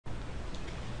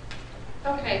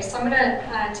Okay, so I'm going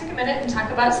to take a minute and talk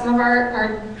about some of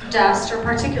our dust or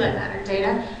particulate matter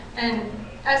data. And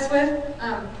as with,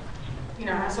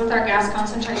 as with our gas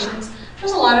concentrations,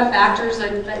 there's a lot of factors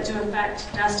that do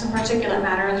affect dust and particulate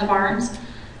matter in the barns.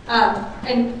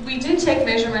 And we did take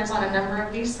measurements on a number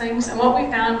of these things, and what we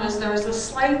found was there was a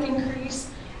slight increase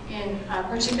in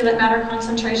particulate matter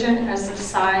concentration as the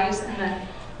size and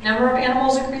the number of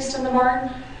animals increased in the barn,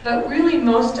 but really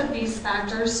most of these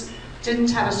factors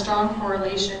didn't have a strong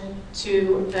correlation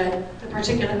to the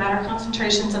particulate matter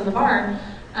concentrations in the barn,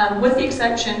 with the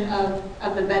exception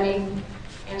of the bedding.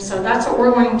 And so that's what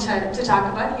we're going to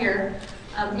talk about here.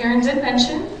 Aaron did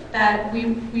mention that we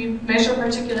measure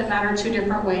particulate matter two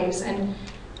different ways. And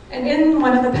in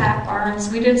one of the pack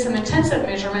barns, we did some intensive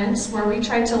measurements where we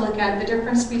tried to look at the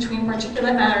difference between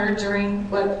particulate matter during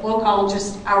what we'll call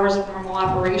just hours of normal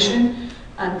operation,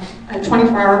 a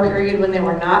 24-hour period when they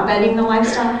were not bedding the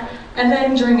livestock, and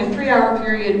then during a 3-hour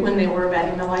period when they were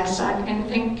bedding the livestock,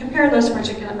 and compare those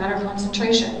particulate matter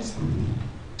concentrations.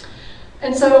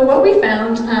 And so what we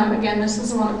found, again, this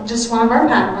is just one of our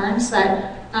pack barns,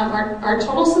 that our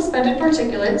total suspended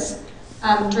particulates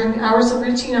during hours of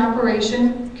routine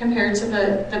operation compared to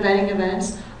the bedding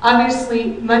events,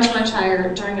 obviously much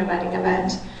higher during a bedding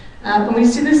event. And we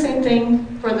see the same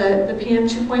thing for the PM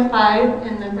 2.5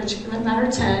 and the particulate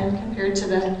matter 10 compared to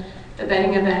the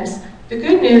bedding events. The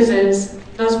good news is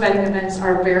those bedding events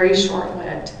are very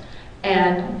short-lived,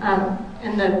 and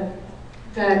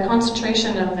the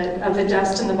concentration of the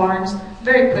dust in the barns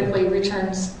very quickly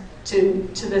returns to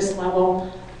this level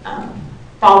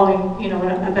following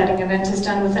a bedding event is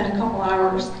done within a couple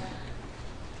hours.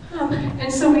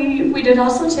 And so we did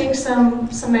also take some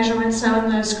measurements now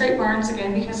in the scrape barns,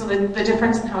 again because of the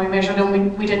difference in how we measured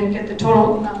them. We didn't get the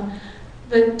total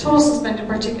suspended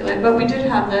particulate, but we did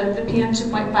have the PM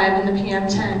 2.5 and the PM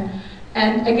 10.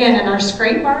 And again, in our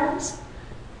scrape barns,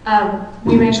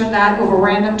 we measured that over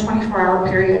random 24-hour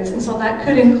periods, and so that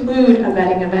could include a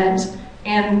bedding event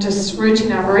and just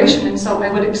routine operation. And so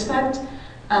I would expect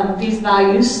these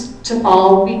values to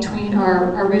fall between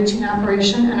our routine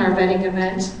operation and our bedding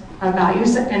event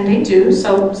values, and they do,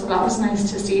 so that was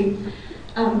nice to see.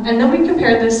 And then we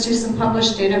compared this to some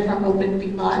published data from open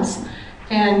feedlots.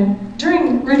 And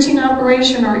during routine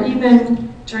operation, or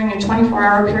even during a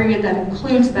 24-hour period that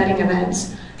includes bedding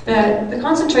events, the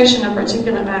concentration of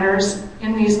particulate matters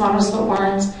in these monoslope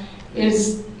barns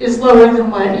is lower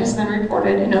than what has been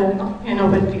reported in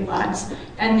open feedlots.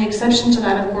 And the exception to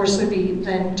that, of course, would be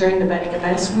then during the bedding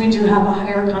events, when we do have a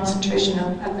higher concentration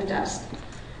of the dust.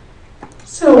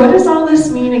 So what does all this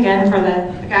mean, again, for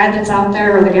the guy that's out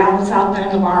there or the gal that's out there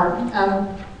in the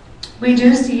barn? We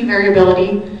do see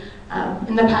variability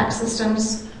in the pack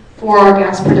systems for our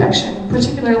gas production,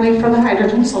 particularly for the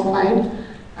hydrogen sulfide.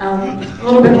 A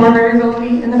little bit more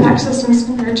variability in the pack systems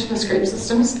compared to the scrape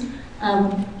systems.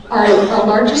 Our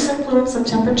largest influence of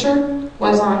temperature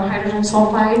was on hydrogen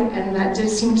sulfide, and that did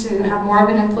seem to have more of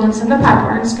an influence in the pack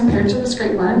barns compared to the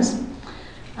scrape barns.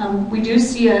 We do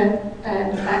see an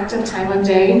effect of time of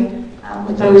day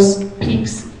with those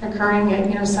peaks occurring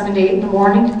at 7 to 8 in the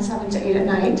morning and 7 to 8 at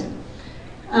night.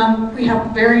 We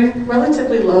have very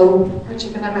relatively low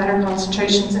particulate matter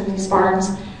concentrations in these barns,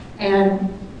 and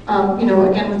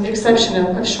again, with the exception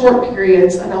of short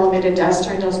periods of elevated dust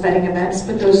during those bedding events,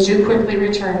 but those do quickly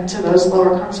return to those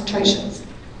lower concentrations.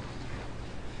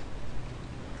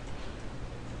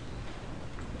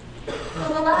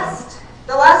 So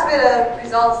the last bit of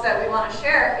results that we want to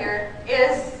share here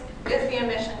is the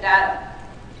emission data.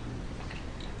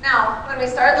 Now, when we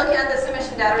start looking at this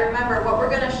emission data, remember what we're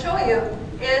going to show you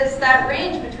is that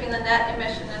range between the net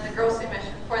emission and the gross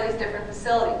emission for these different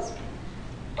facilities.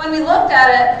 When we looked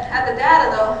at the data,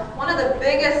 though, one of the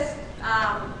biggest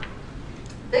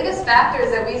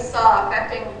factors that we saw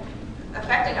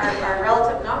affecting our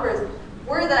relative numbers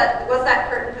was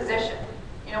that curtain position.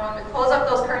 When we close up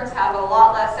those curtains, have a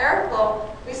lot less airflow,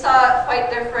 we saw quite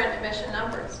different emission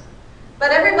numbers.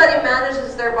 But everybody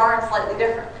manages their barn slightly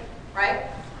differently,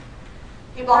 right?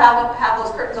 People have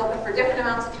those curtains open for different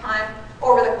amounts of time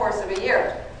over the course of a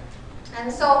year.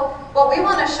 And so what we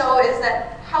want to show is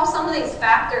that how some of these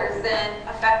factors then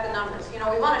affect the numbers. We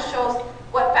want to show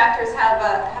what factors have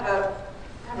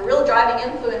a real driving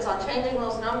influence on changing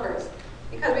those numbers,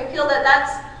 because we feel that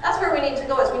that's where we need to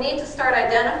go, is we need to start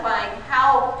identifying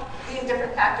how these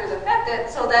different factors affect it,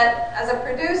 so that as a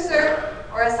producer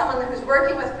or as someone who's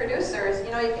working with producers,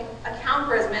 you can account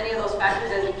for as many of those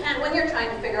factors as you can when you're trying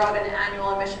to figure out an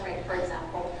annual emission rate, for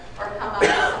example, or come up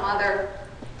with some other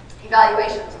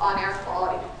evaluations on air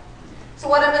quality. So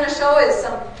what I'm going to show is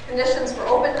some conditions for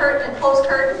open curtain and closed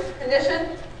curtain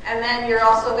condition, and then you're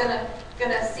also going to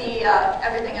going to see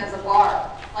everything as a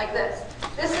bar, like this.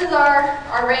 This is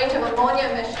our range of ammonia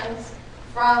emissions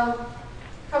from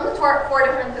the four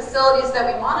different facilities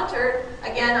that we monitored,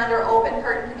 again, under open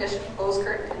current condition, closed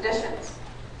current conditions.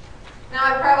 Now,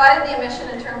 I provided the emission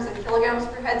in terms of kilograms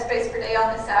per headspace per day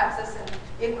on this axis and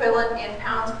the equivalent in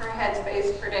pounds per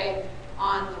headspace per day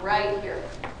on the right here.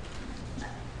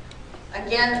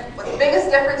 Again, what the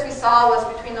biggest difference we saw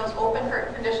was between those open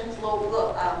current conditions,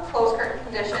 closed current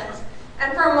conditions.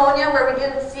 And for ammonia, where we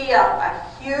didn't see a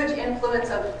huge influence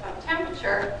of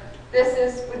temperature,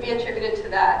 this would be attributed to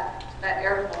that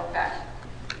airflow effect.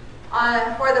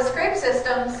 For the scrape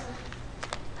systems,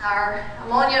 our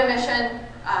ammonia emission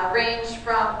ranged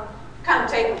from, kind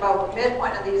of take about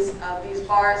midpoint of these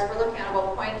bars, we're looking at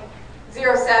about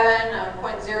 0.07,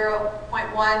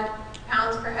 0.1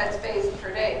 pounds per headspace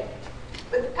per day.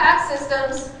 With PAC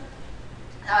systems,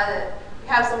 we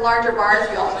have some larger bars.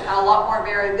 We also had a lot more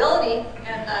variability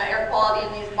in the air quality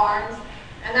in these barns,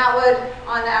 and that would,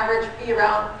 on average, be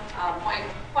around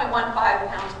 0.15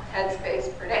 pounds per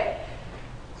headspace per day.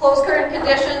 Closed current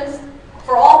conditions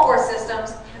for all four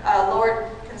systems lowered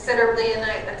considerably, and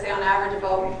I'd say on average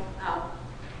about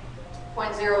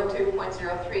 0.02,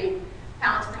 0.03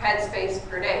 pounds per headspace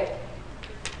per day.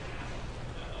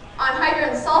 On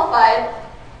hydrogen sulfide,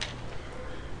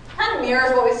 kind of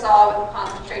mirrors what we saw with the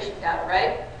concentration data,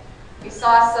 right? We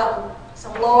saw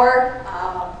some lower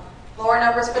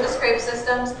numbers for the scrape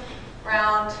systems,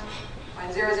 around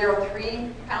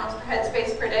 0.003 pounds per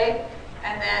headspace per day,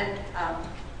 and then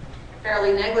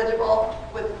fairly negligible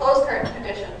with closed current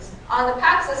conditions. On the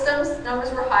PAC systems,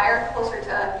 numbers were higher, closer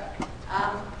to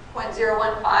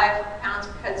 0.015 pounds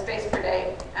per headspace per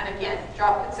day, and again,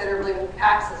 dropped considerably with the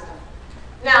PAC system.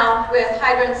 Now, with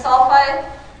hydrogen sulfide,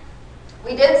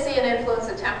 we did see an influence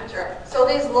of temperature. So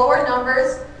these lower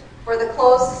numbers for the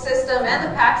closed system and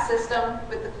the PAC system,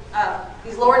 with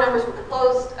these lower numbers with the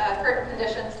closed current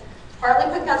conditions,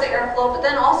 partly because of airflow, but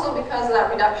then also because of that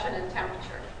reduction in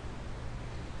temperature.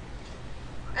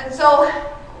 And so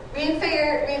we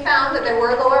found that there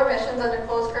were lower emissions under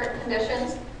closed current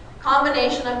conditions,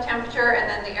 combination of temperature and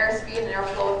then the airspeed and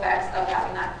airflow effects of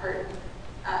having that current,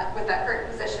 with that current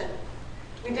position.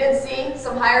 We did see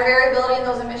some higher variability in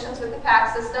those emissions with the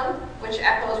PAC system, which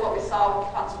echoes what we saw with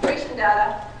the concentration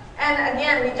data. And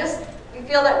again, we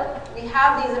feel that we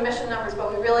have these emission numbers,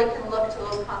 but we really can look to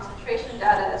those concentration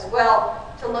data as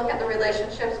well to look at the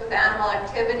relationships with animal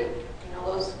activity. You know,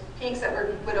 those peaks that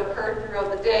would occur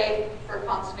throughout the day for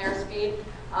constant airspeed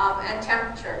and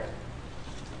temperature.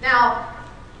 Now,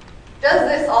 does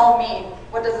this all mean?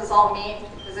 What does this all mean?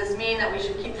 Does this mean that we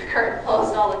should keep the current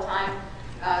closed all the time?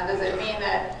 Does it mean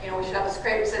that we should have a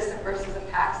scrape system versus a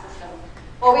PAC system?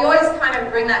 Well, we always kind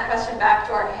of bring that question back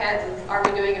to our heads: is, are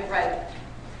we doing it right?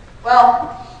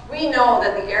 Well, we know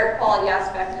that the air quality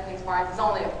aspect in these barns is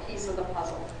only a piece of the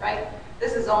puzzle, right?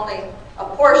 This is only a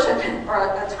portion or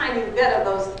a tiny bit of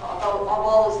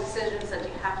all those decisions that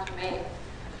you have to make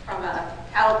from a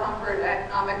cattle comfort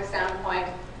economic standpoint.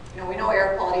 We know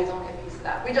air quality is only a piece of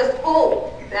that. We just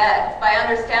hope that by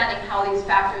understanding how these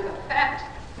factors affect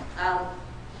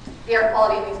the air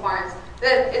quality in these barns,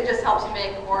 that it just helps you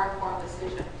make a more informed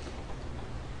decision.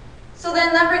 So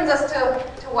then that brings us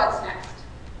to what's next.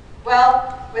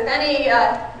 Well, with any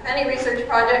research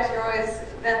projects, you're always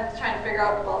then trying to figure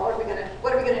out, well, what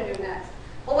are we gonna do next?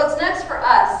 Well, what's next for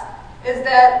us is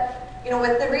that,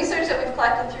 with the research that we've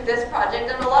collected through this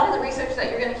project and a lot of the research that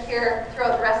you're going to hear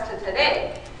throughout the rest of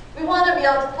today, we want to be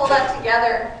able to pull that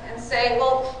together and say,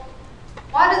 well,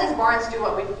 why do these barns do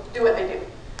what they do?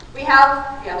 We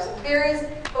have some theories,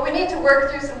 but we need to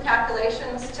work through some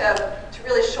calculations to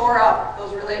really shore up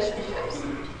those relationships.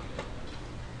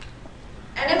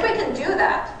 And if we can do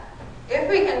that, if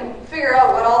we can figure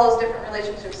out what all those different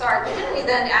relationships are, can we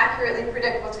then accurately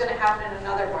predict what's going to happen in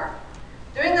another barn?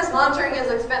 Doing this monitoring is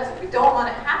expensive. We don't want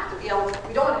to have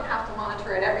to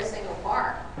monitor at every single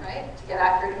barn, right, to get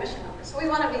accurate emission numbers. So we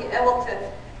want to be able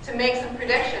to make some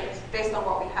predictions based on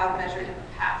what we have measured in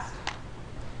the past.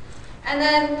 And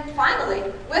then finally,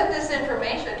 with this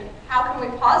information, how can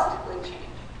we positively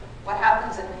change what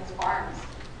happens in these barns?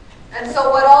 And so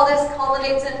what all this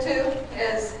culminates into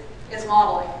is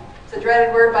modeling. It's a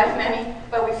dreaded word by many,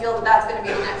 but we feel that that's going to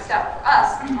be the next step for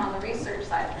us on the research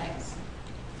side of things.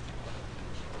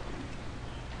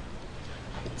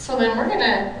 So then we're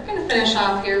gonna finish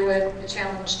off here with the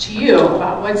challenge to you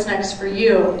about what's next for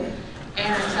you.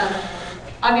 And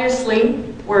obviously,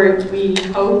 we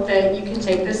hope that you can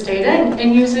take this data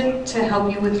and use it to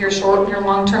help you with your short and your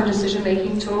long-term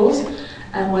decision-making tools.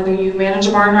 whether you manage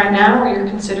a barn right now or you're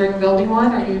considering building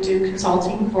one or you do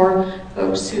consulting for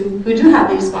folks who do have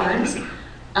these barns.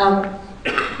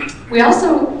 We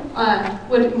also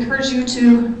would encourage you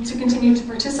to continue to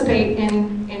participate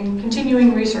in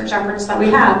continuing research efforts that we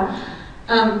have.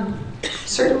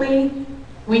 Certainly,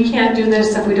 we can't do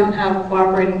this if we don't have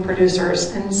cooperating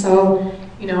producers, and so,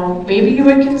 you know, maybe you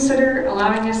would consider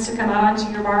allowing us to come out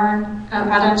onto your barn,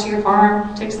 out onto your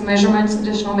farm, take some measurements,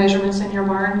 additional measurements in your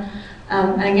barn.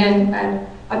 And again,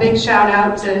 a big shout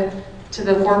out to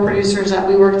the 4 producers that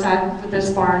we worked at with this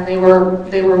barn. They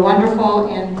were wonderful,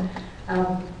 and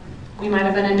we might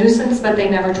have been a nuisance, but they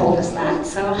never told us that.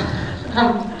 So,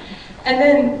 and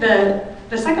then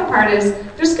the second part is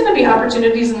there's going to be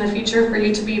opportunities in the future for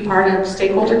you to be part of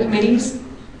stakeholder committees,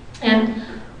 and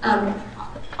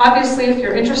obviously, if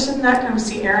you're interested in that, come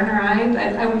see Erin or I.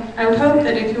 But I would hope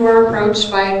that if you are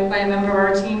approached by a member of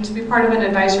our team to be part of an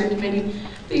advisory committee,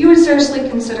 that you would seriously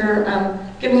consider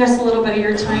giving us a little bit of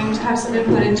your time to have some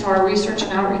input into our research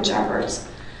and outreach efforts.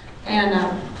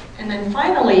 And then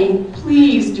finally,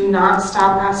 please do not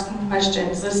stop asking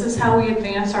questions. This is how we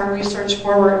advance our research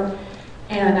forward.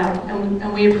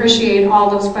 And we appreciate all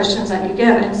those questions that you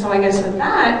give. And so I guess with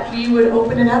that, we would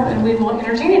open it up and we will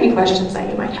entertain any questions that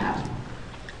you might have.